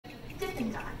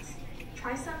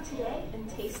Try some today and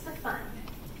taste the fun.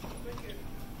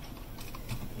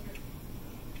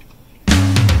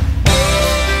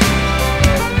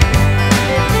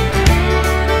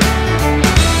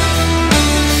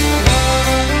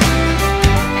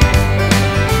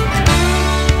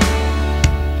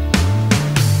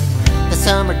 The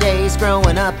summer days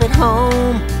growing up at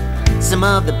home, some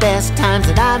of the best times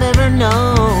that I've ever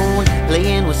known.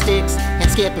 Playing with sticks and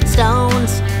skipping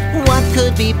stones, what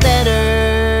could be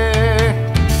better?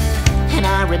 And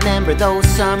I remember those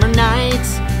summer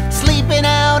nights, sleeping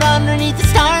out underneath the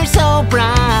stars so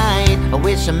bright. I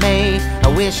wish I may, I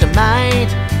wish I might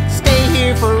stay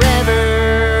here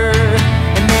forever.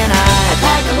 And then I'd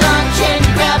pack a lunch and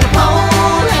grab a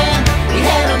pole, and we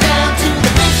head on down to the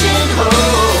fishing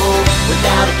hole,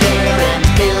 without a care and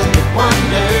filled with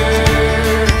wonder.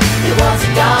 It was the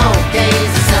dog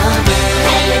days of summer,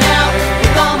 hanging out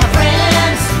with all my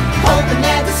friends, hoping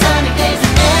that the sunny days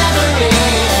would never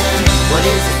end. What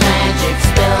is this magic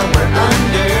spell we're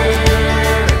under?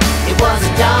 It was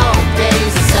the dog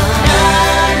days of summer.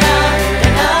 Na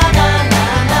na na na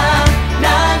na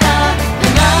na na na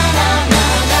na na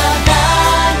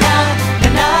na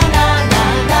na na na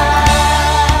na.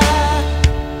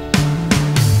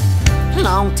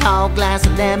 Long tall glass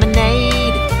of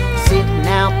lemonade, sitting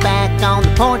out back on the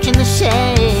porch in the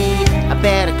shade. I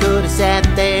bet I could have sat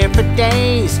there for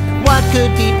days. What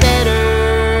could be better?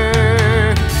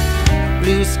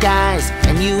 Blue skies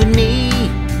and you and me,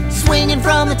 swinging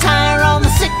from the tire on the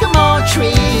sycamore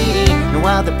tree. No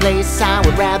other place I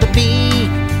would rather be,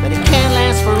 but it can't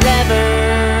last forever.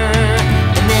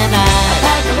 And then I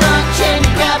pack a lunch and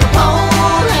grab a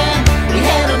pole, and we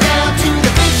head on down to the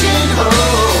fishing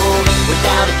hole,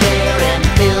 without a care and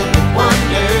filled with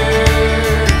wonder.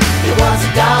 It was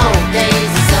the dog days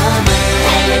of summer,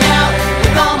 hanging out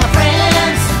with all my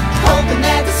friends, hoping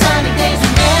that the sunny days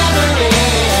would never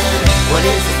end. What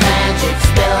is this magic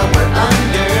spell we're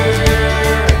under?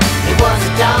 It was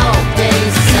the dog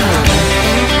days of summer.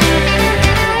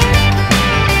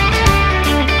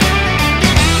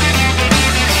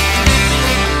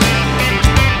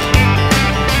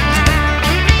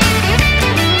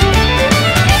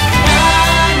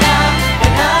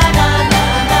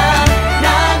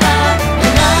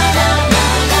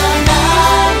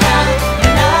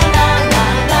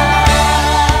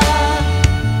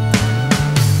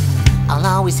 I'll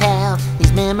always have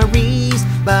these memories,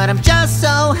 but I'm just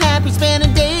so happy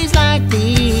spending days like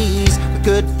these with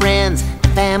good friends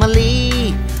and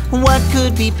family. What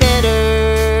could be better?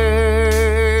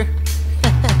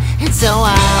 And so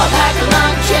I'll pack a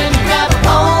lunch and grab a